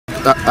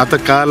आता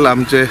काल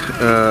आमचे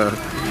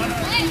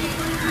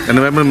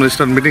एनवायरमेंट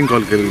मिनिस्टर मीटिंग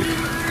कॉल केली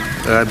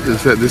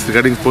this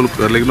regarding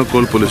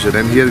coal pollution,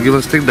 and he has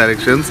given strict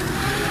directions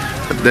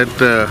that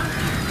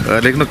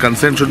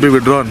consent should be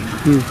withdrawn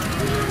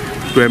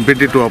to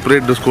MPT to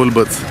operate those coal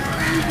berths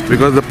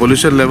because the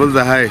pollution levels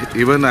are high.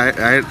 Even I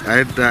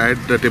had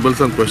tabled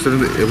some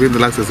questions in the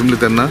last assembly.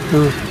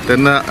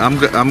 Then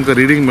amka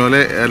reading me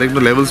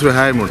levels were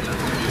high,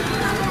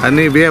 and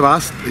we have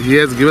asked. He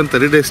has given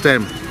 30 days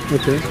time.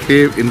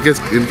 Okay. In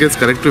case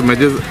corrective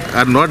measures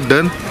are not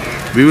done,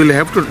 we will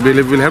have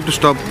to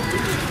stop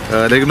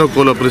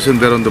coal operation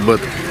there on the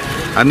berth.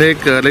 And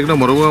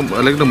Morogua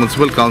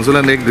municipal council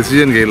and एक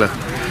decision घेला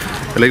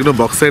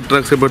bauxite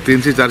trucks about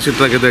 300-400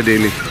 truck येता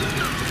daily,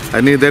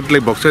 and that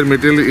bauxite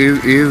material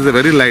is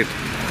very light,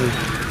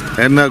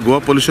 and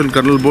Goa Pollution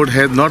Control Board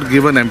has not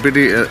given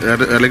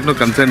MPT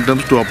consent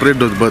terms to operate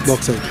those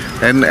berths,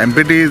 and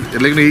MPT is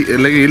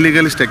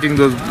illegally stacking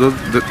those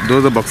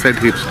bauxite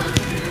heaps,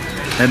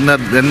 and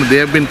then they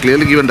have been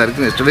clearly given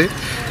direction yesterday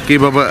कि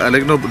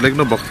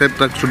बाबा bauxite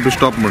truck should be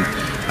stopped म्हणून.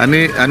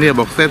 आणि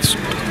bauxite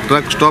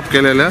truck stop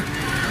केलेल्या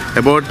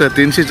about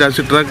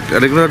 300-400 truck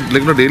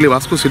daily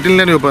vasco city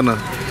नाही open.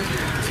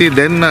 See,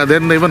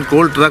 then even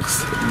coal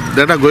trucks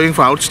that are going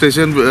for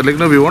outstation,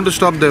 we want to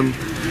stop them.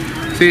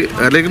 See,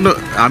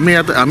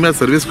 आम्ही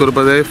service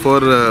करपा जाय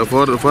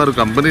for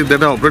companies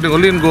that are operating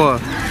only in Goa.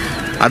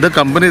 Other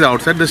companies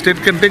outside the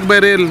state can take by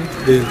rail.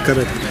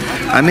 Correct.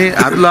 आणि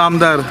आदलो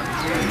आमदार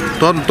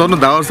तो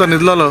 10 वर्सां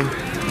न्हिदलो.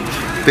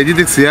 तेजी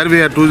ती CRV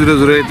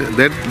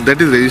 2008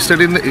 that is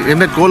registered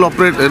in a coal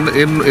operate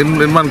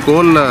in one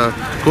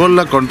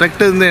coal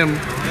contractor's name,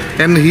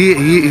 and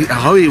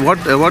what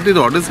is the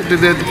audacity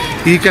that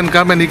he can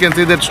come and he can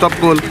say that stop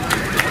coal.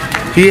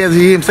 He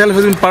himself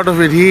has been part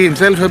of it. He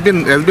himself has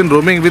been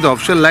roaming with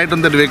offshore light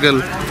on that vehicle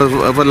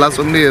for last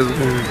so many years,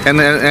 and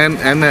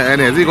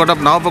has he got up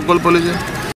now for coal pollution?